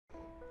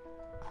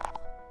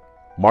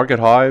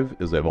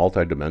Markethive is a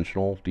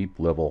multidimensional,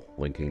 deep-level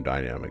linking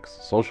dynamics,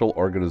 social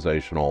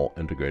organizational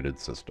integrated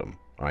system.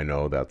 I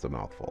know that's a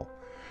mouthful.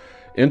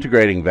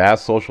 Integrating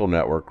vast social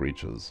network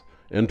reaches,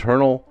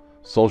 internal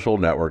social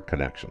network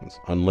connections,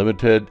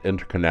 unlimited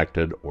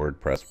interconnected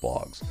WordPress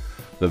blogs,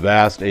 the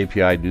vast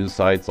API news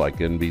sites like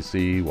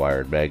NBC,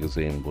 Wired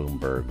Magazine,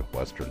 Bloomberg,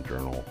 Western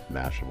Journal,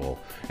 Mashable,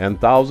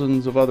 and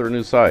thousands of other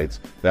new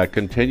sites that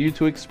continue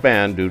to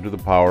expand due to the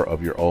power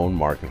of your own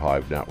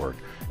Markethive network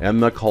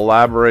and the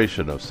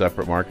collaboration of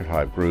separate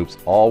Markethive groups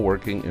all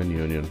working in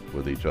union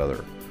with each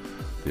other.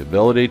 The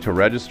ability to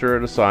register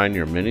and assign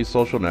your mini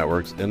social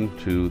networks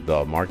into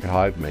the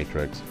Markethive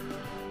matrix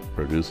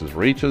produces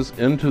reaches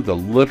into the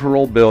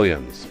literal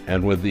billions,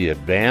 and with the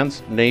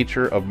advanced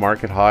nature of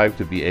Markethive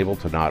to be able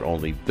to not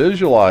only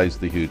visualize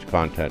the huge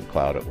content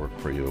cloud at work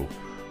for you,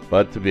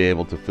 but to be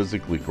able to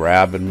physically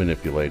grab and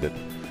manipulate it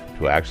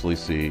to actually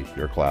see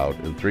your cloud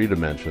in 3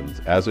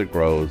 dimensions as it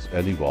grows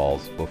and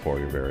evolves before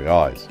your very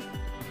eyes.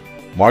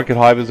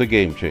 Markethive is a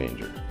game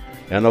changer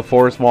and a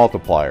force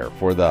multiplier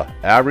for the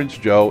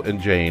average Joe and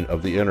Jane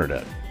of the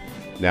internet.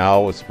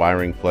 Now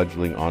aspiring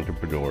fledgling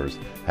entrepreneurs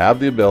have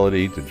the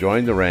ability to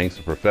join the ranks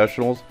of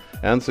professionals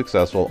and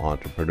successful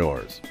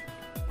entrepreneurs.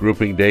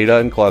 Grouping data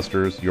in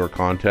clusters, your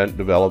content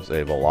develops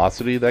a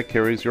velocity that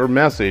carries your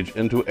message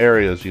into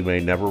areas you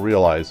may never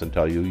realize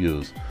until you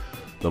use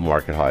the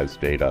Markethive's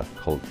data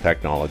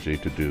technology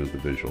to do the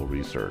visual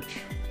research.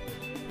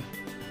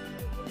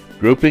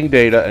 Grouping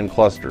data in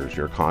clusters,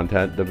 your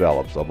content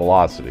develops a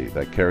velocity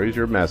that carries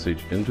your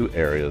message into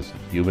areas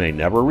you may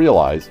never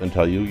realize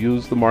until you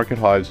use the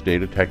Markethive's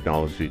data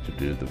technology to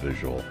do the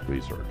visual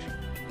research.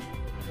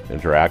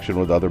 Interaction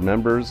with other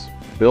members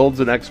builds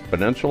an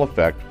exponential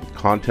effect with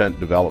content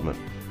development.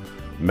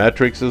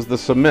 Metrics is the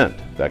cement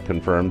that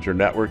confirms your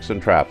networks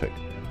and traffic.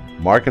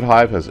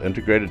 Markethive has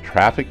integrated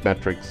traffic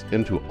metrics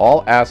into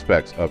all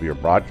aspects of your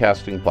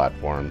broadcasting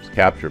platforms,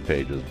 capture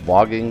pages,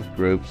 blogging,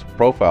 groups,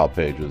 profile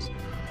pages,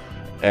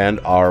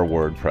 and our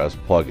WordPress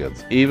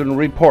plugins. Even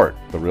report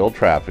the real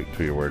traffic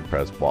to your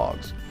WordPress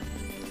blogs.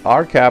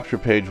 Our capture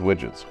page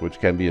widgets, which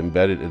can be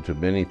embedded into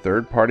many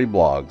third-party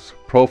blogs,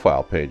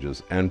 profile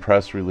pages, and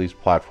press release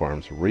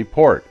platforms,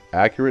 report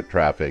accurate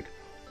traffic,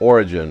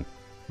 origin,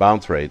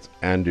 bounce rates,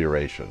 and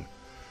duration.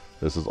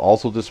 This is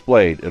also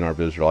displayed in our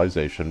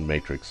visualization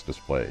matrix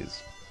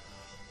displays.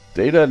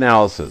 Data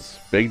analysis.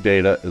 Big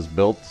data is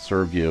built to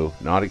serve you,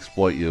 not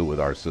exploit you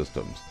with our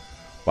systems.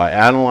 By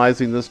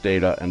analyzing this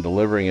data and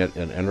delivering it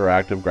in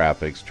interactive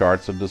graphics,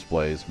 charts, and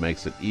displays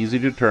makes it easy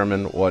to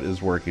determine what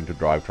is working to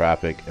drive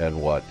traffic and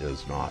what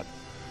is not.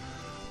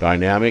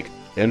 Dynamic,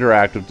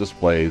 interactive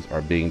displays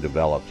are being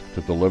developed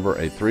to deliver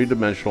a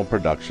 3-dimensional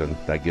production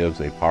that gives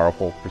a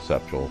powerful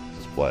perceptual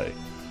display.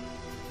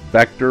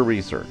 Vector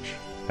research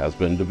has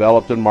been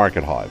developed in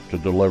Markethive to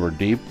deliver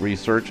deep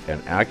research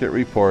and accurate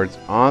reports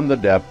on the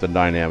depth and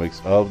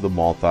dynamics of the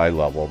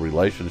multi-level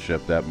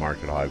relationship that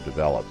Markethive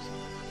develops.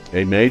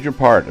 A major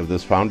part of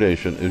this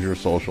foundation is your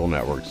social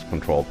networks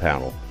control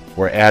panel,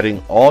 where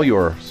adding all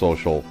your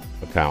social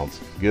accounts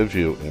gives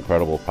you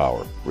incredible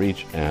power,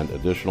 reach, and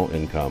additional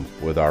income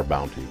with our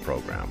bounty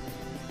program.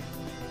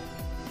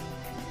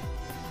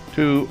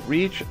 To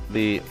reach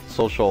the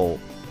social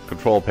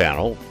control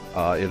panel,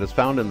 it is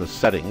found in the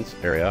settings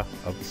area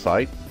of the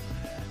site,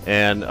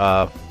 and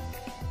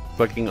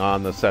clicking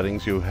on the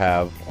settings, you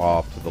have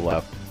off to the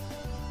left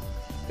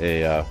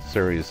a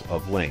series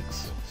of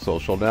links.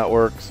 Social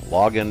networks,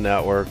 login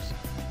networks,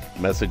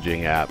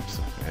 messaging apps,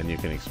 and you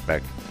can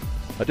expect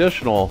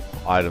additional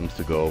items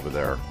to go over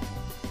there.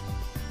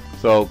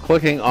 So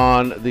clicking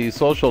on the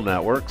social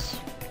networks,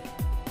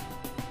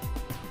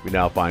 we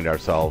now find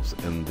ourselves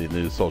in the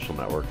new social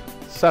network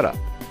setup.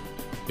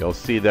 You'll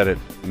see that it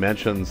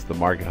mentions the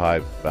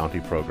Markethive bounty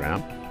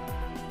program,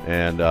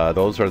 and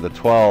those are the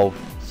 12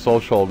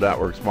 social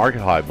networks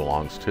Markethive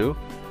belongs to.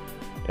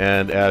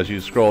 And as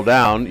you scroll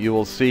down, you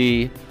will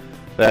see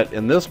that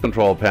in this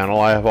control panel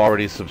I have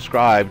already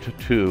subscribed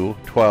to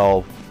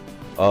 12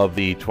 of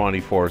the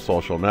 24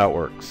 social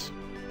networks.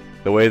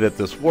 The way that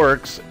this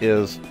works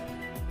is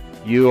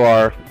you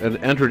are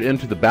entered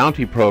into the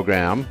bounty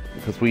program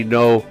because we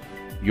know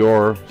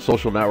your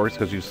social networks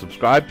because you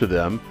subscribe to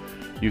them.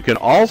 You can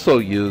also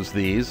use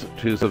these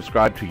to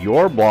subscribe to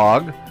your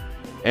blog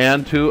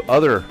and to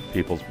other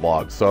people's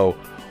blogs. So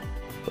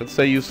let's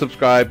say you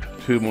subscribed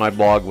to my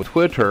blog with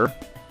Twitter,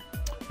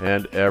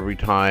 and every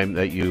time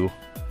that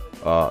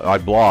I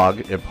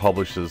blog, it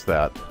publishes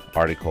that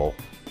article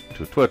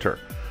to Twitter.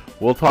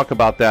 We'll talk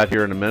about that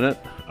here in a minute,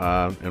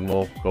 and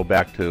we'll go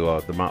back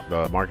to the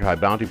Markethive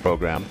bounty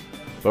program.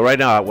 But right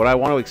now, what I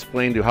want to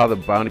explain to you how the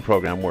bounty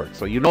program works.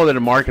 So you know that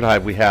in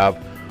Markethive we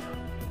have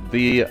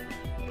the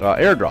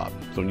airdrop.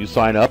 So when you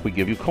sign up, we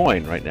give you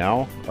coin. Right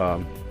now,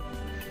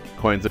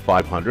 coin's at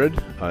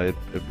 500.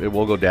 It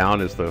will go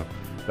down as the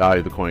value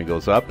of the coin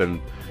goes up, and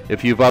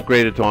if you've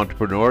upgraded to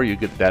entrepreneur, you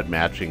get that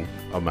matching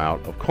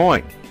amount of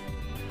coin.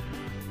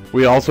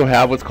 We also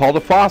have what's called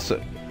a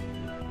faucet,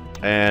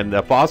 and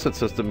the faucet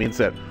system means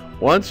that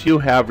once you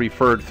have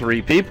referred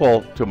 3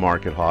 people to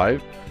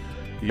Markethive,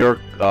 your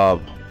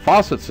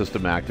faucet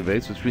system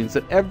activates, which means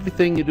that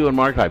everything you do in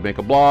Markethive, make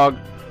a blog,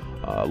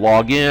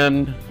 log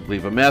in,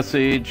 leave a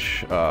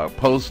message,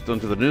 post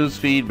onto the news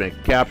feed, make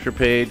a capture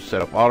page,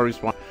 set up auto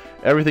response,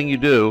 everything you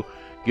do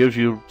gives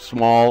you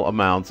small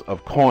amounts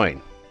of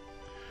coin.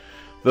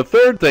 The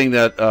third thing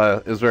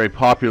that is very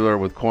popular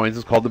with coins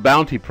is called the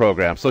bounty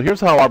program. So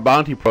here's how our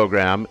bounty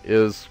program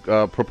is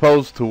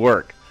proposed to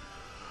work.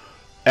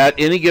 At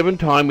any given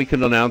time, we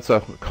can announce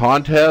a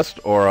contest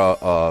or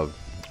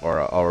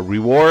a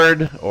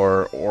reward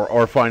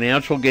or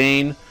financial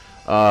gain.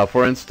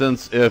 For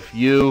instance, if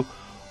you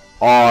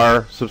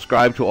are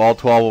subscribed to all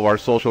 12 of our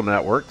social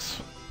networks,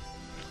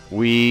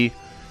 we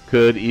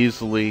could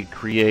easily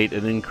create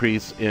an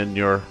increase in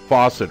your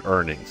faucet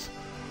earnings.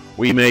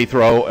 We may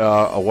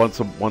throw once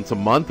a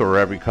month or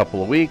every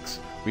couple of weeks,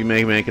 we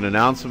may make an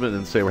announcement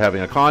and say we're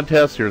having a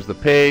contest, here's the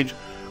page,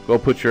 go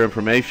put your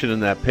information in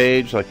that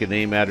page, like your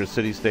name, address,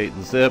 city, state,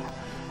 and zip,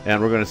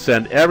 and we're going to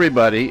send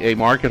everybody a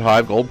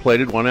Markethive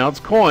gold-plated 1-ounce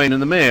coin in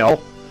the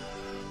mail.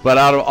 But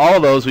out of all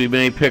of those, we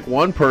may pick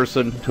one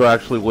person to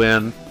actually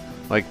win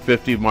like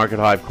 50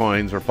 Markethive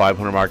coins or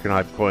 500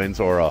 Markethive coins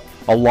or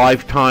a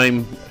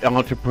lifetime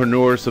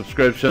entrepreneur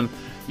subscription.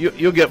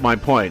 You'll get my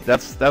point.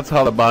 That's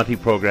how the bounty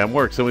program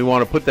works, and we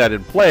want to put that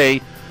in play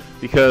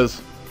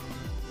because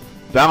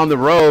down the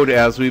road,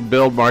 as we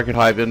build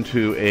Markethive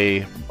into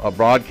a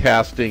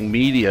broadcasting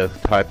media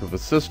type of a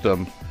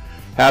system,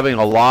 having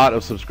a lot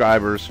of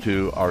subscribers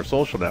to our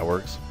social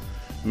networks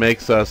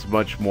makes us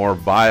much more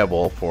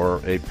viable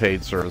for a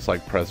paid service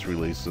like press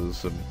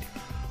releases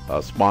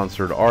and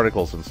sponsored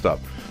articles and stuff.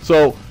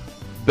 So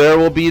there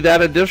will be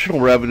that additional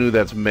revenue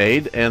that's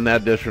made, and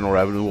that additional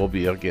revenue will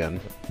be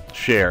again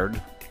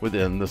shared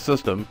within the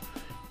system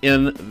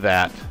in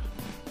that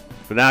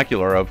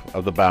vernacular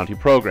of the bounty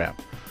program.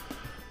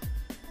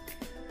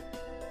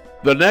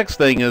 The next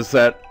thing is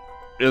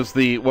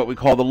what we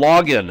call the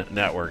login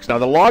networks. Now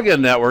the login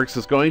networks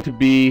is going to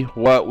be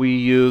what we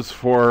use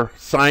for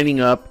signing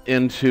up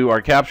into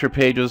our capture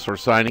pages or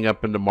signing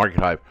up into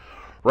Markethive.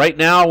 Right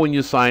now when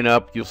you sign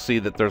up, you'll see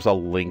that there's a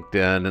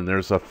LinkedIn and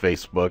there's a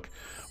Facebook.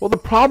 Well, the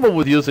problem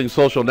with using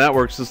social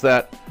networks is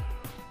that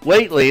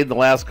lately, in the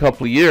last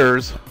couple of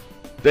years,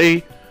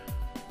 they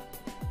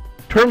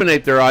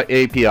terminate their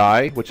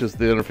API, which is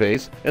the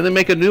interface, and then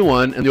make a new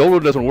one, and the old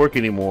one doesn't work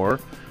anymore.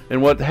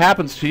 And what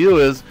happens to you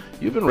is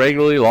you've been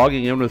regularly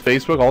logging in with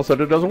Facebook, all of a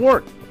sudden it doesn't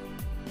work.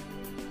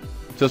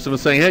 System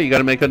is saying, hey, you got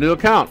to make a new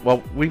account.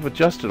 Well, we've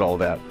adjusted all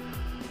that.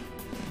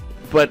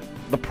 But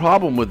the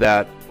problem with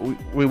that,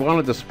 we want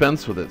to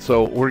dispense with it.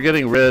 So we're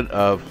getting rid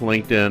of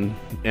LinkedIn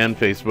and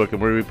Facebook,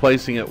 and we're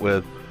replacing it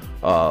with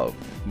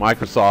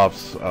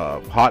Microsoft's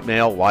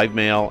Hotmail,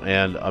 LiveMail,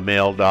 and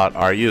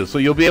mail.ru. So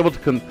you'll be able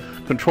to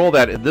control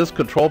that in this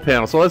control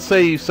panel. So let's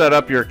say you set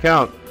up your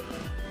account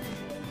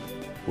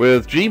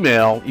with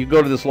Gmail, you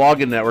go to this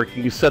login network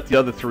and you set the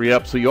other three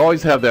up, so you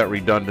always have that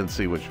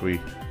redundancy, which we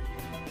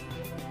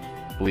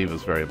believe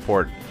is very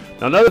important.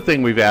 Now another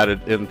thing we've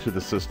added into the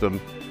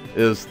system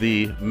is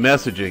the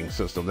messaging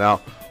system. Now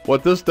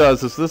what this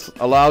does is this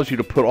allows you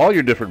to put all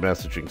your different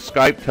messaging,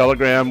 Skype,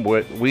 Telegram,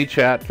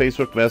 WeChat,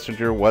 Facebook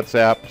Messenger,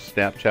 WhatsApp,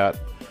 Snapchat,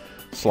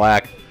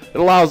 Slack. It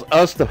allows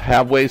us to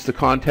have ways to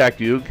contact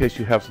you in case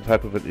you have some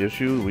type of an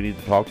issue we need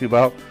to talk to you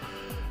about.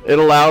 It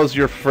allows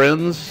your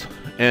friends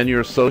and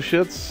your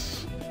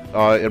associates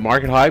in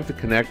Markethive to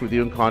connect with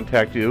you and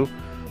contact you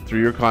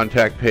through your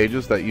contact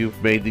pages that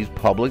you've made these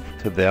public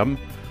to them.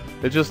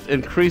 It just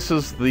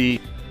increases the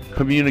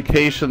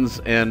communications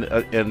and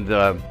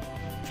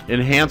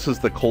enhances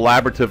the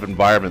collaborative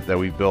environment that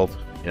we built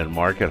in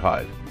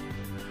Markethive.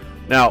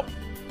 Now,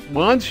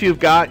 once you've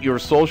got your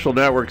social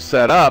network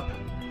set up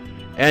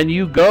and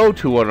you go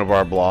to one of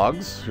our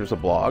blogs, here's a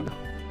blog,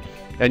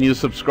 and you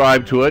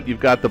subscribe to it, you've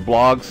got the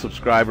blog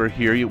subscriber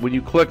here. When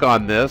you click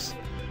on this,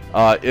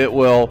 it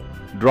will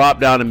drop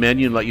down a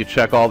menu and let you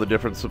check all the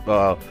different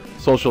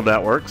social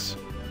networks.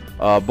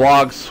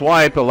 Blog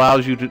Swipe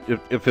allows you to,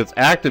 if it's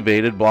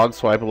activated, Blog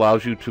Swipe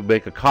allows you to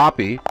make a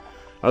copy. In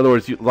other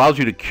words, it allows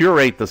you to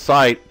curate the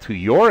site to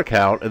your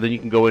account, and then you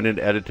can go in and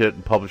edit it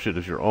and publish it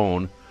as your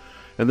own.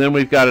 And then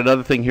we've got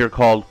another thing here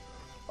called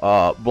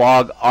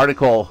blog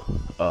article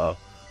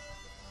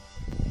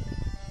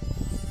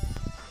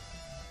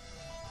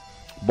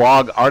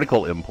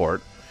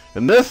import,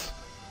 and this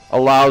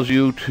allows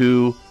you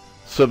to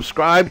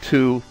subscribe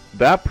to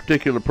that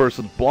particular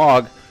person's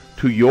blog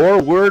to your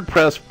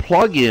WordPress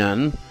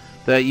plugin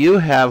that you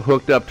have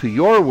hooked up to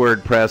your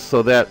WordPress,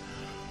 so that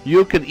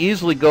you can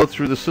easily go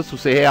through the system and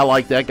say, hey, I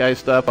like that guy's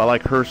stuff, I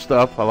like her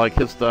stuff, I like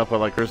his stuff, I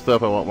like her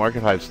stuff, I want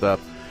Markethive stuff,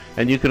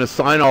 and you can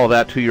assign all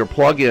that to your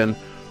plugin,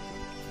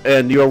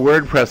 and your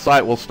WordPress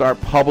site will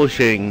start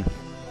publishing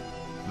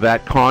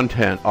that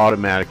content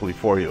automatically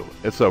for you.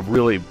 It's a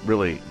really,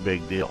 really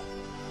big deal.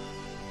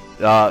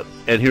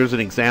 And here's an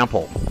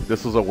example.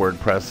 This is a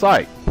WordPress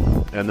site,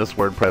 and this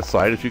WordPress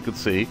site, as you can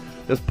see,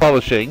 is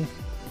publishing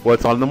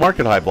what's on the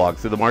Markethive blog.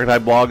 So the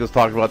Markethive blog is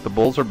talking about the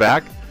bulls are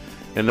back,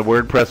 and the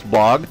WordPress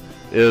blog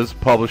is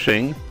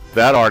publishing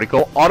that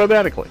article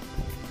automatically.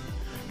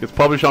 Gets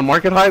published on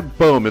Markethive,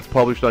 boom, it's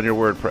published on your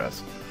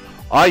WordPress.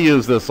 I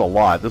use this a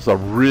lot. This is a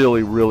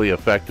really, really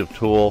effective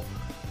tool,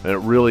 and it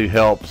really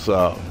helps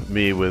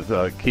me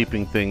with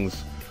keeping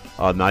things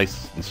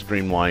nice and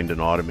streamlined and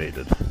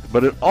automated.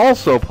 But it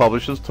also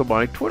publishes to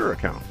my Twitter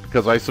account,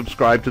 because I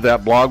subscribe to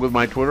that blog with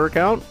my Twitter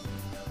account.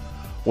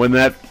 When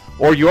that,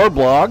 or your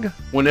blog,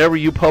 whenever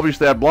you publish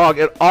that blog,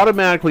 it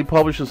automatically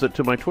publishes it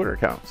to my Twitter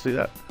account. See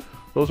that?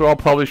 Those are all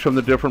published from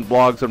the different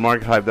blogs and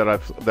Markethive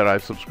that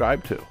I've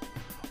subscribed to,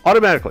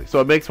 automatically. So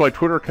it makes my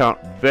Twitter account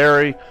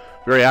very,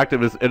 very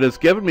active. It has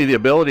given me the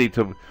ability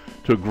to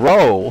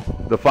grow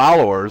the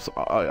followers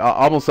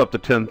almost up to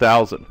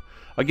 10,000.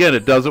 Again,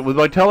 it does it with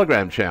my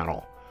Telegram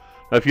channel.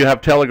 Now, if you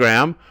have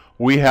Telegram,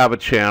 we have a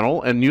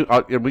channel, and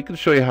we can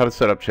show you how to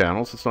set up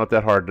channels. It's not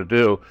that hard to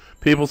do.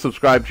 People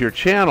subscribe to your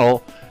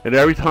channel, and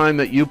every time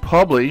that you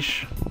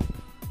publish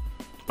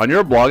on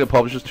your blog, it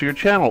publishes to your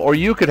channel. Or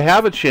you could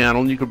have a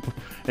channel,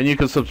 and you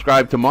could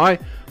subscribe to my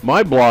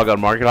blog on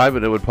Markethive,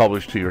 and it would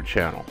publish to your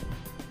channel.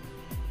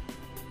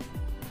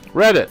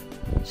 Reddit,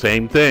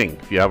 same thing.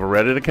 If you have a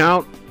Reddit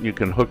account, you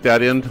can hook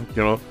that in,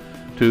 to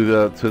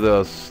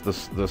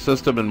the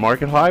system in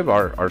Markethive,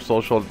 our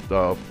social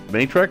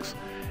matrix,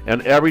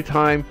 and every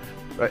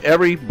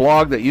every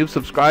blog that you've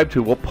subscribed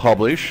to will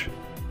publish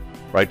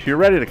right to your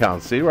Reddit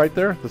account. See right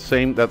there,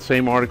 that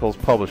same article is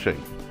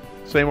publishing,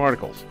 same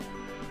articles.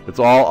 It's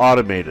all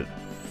automated.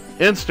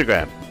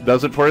 Instagram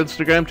does it for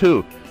Instagram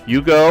too.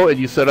 You go and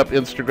you set up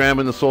Instagram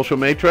in the social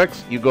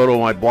matrix. You go to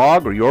my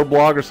blog or your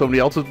blog or somebody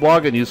else's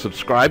blog, and you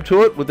subscribe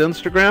to it with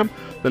Instagram.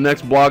 The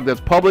next blog that's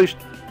published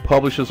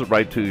publishes it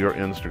right to your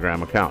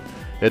Instagram account.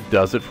 It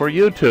does it for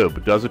YouTube.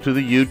 It does it to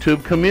the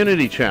YouTube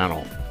community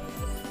channel.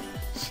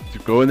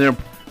 Go in there,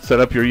 set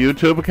up your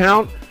YouTube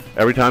account.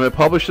 Every time it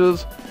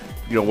publishes,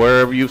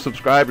 wherever you've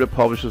subscribed, it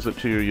publishes it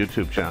to your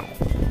YouTube channel.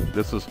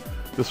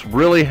 This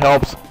really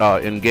helps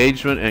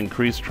engagement and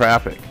increase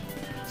traffic.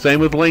 Same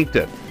with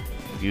LinkedIn.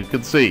 You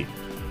can see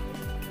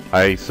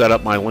I set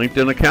up my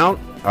LinkedIn account.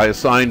 I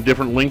assign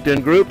different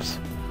LinkedIn groups.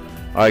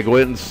 I go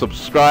in and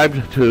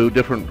subscribe to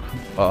different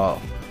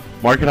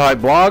Markethive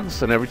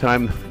blogs, and every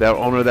time that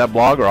owner of that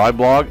blog or I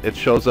blog, it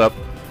shows up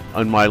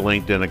on my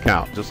LinkedIn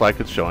account, just like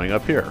it's showing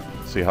up here.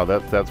 See how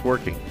that's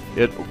working.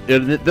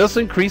 This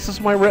increases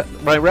my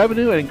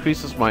revenue, it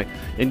increases my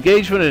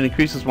engagement, and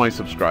increases my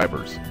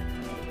subscribers.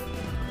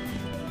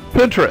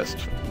 Pinterest,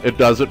 it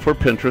does it for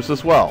Pinterest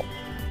as well.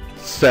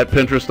 Set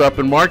Pinterest up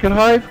in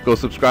Markethive, go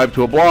subscribe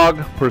to a blog,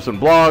 person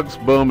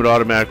blogs, boom, it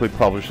automatically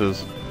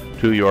publishes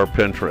to your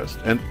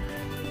Pinterest. And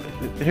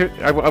here,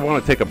 I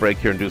want to take a break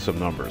here and do some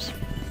numbers.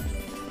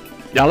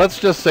 Now, let's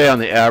just say on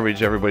the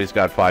average, everybody's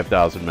got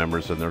 5,000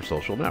 members in their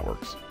social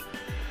networks.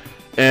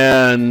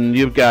 And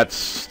you've got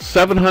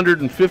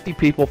 750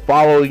 people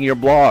following your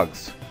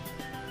blogs.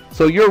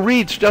 So your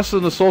reach just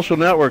in the social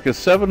network is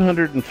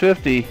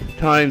 750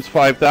 times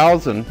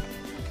 5,000.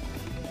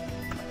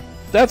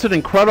 That's an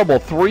incredible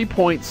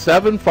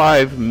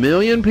 3.75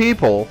 million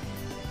people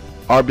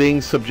are being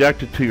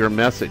subjected to your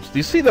message. Do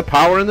you see the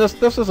power in this?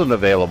 This isn't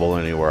available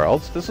anywhere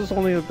else. This is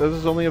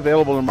only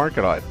available in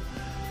Markethive.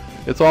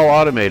 It's all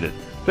automated.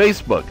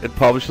 Facebook, it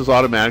publishes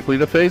automatically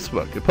to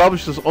Facebook. It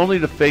publishes only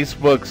to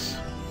Facebook's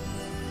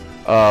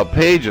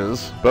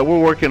pages, but we're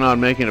working on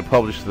making it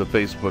publish to the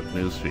Facebook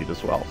newsfeed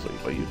as well.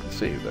 So you can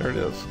see, there it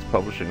is. It's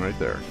publishing right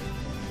there.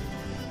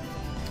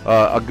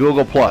 A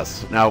Google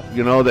Plus. Now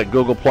you know that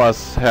Google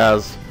Plus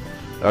has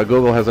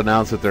Google has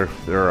announced that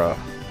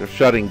they're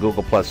shutting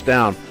Google Plus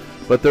down,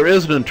 but there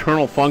is an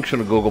internal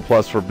function of Google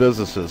Plus for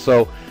businesses,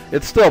 so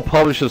it still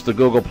publishes to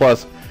Google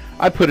Plus.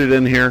 I put it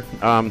in here.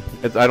 I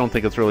don't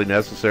think it's really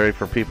necessary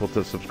for people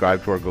to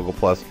subscribe to our Google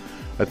Plus.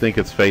 I think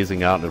it's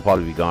phasing out, and it'll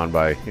probably be gone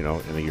by in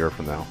a year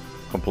from now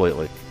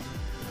completely.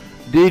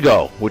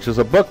 Digo, which is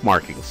a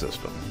bookmarking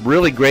system,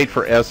 really great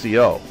for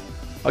SEO.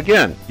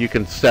 Again, you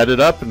can set it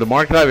up into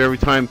Markethive every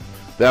time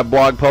that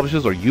blog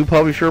publishes, or you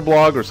publish your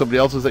blog, or somebody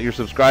else's that you're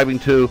subscribing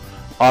to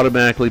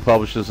automatically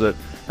publishes it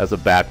as a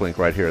backlink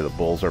right here. The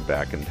Bulls are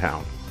back in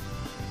town.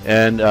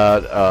 And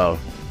Tumblr,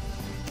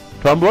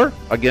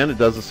 again, it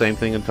does the same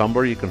thing in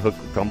Tumblr. You can hook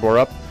Tumblr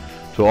up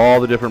to all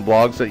the different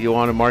blogs that you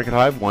want in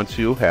Markethive once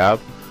you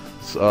have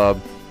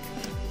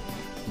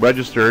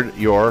registered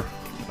your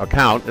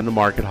account in the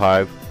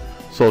Markethive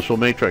social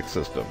matrix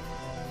system.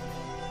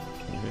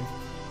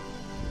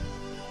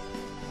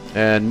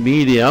 And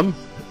Medium,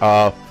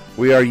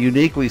 we are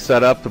uniquely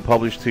set up to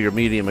publish to your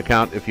Medium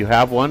account if you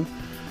have one.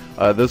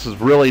 This is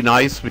really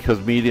nice because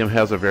Medium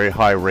has a very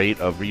high rate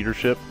of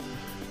readership.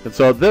 And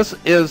so this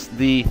is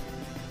the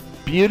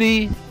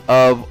beauty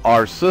of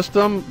our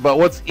system, but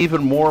what's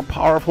even more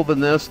powerful than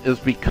this is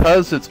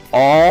because it's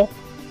all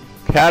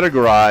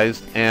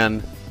categorized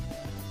and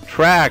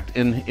tracked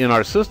in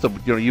our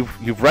system.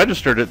 You've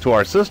registered it to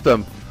our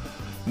system.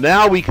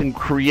 Now we can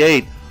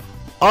create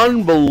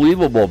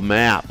unbelievable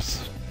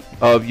maps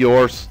of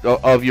your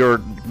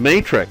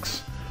matrix.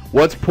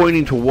 What's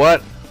pointing to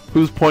what,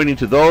 who's pointing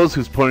to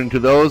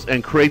those,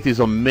 and create these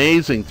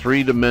amazing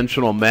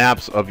three-dimensional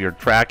maps of your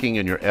tracking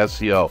and your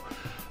SEO.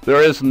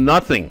 There is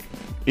nothing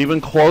even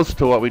close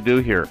to what we do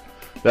here,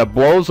 that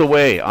blows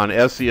away on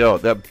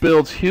SEO, that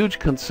builds huge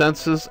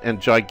consensus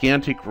and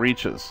gigantic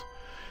reaches.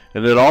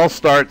 And it all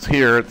starts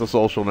here at the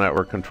Social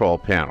Network Control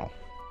Panel.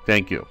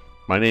 Thank you.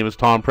 My name is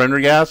Tom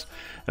Prendergast,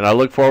 and I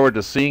look forward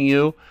to seeing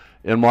you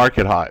in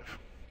Markethive.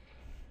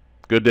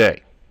 Good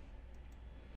day.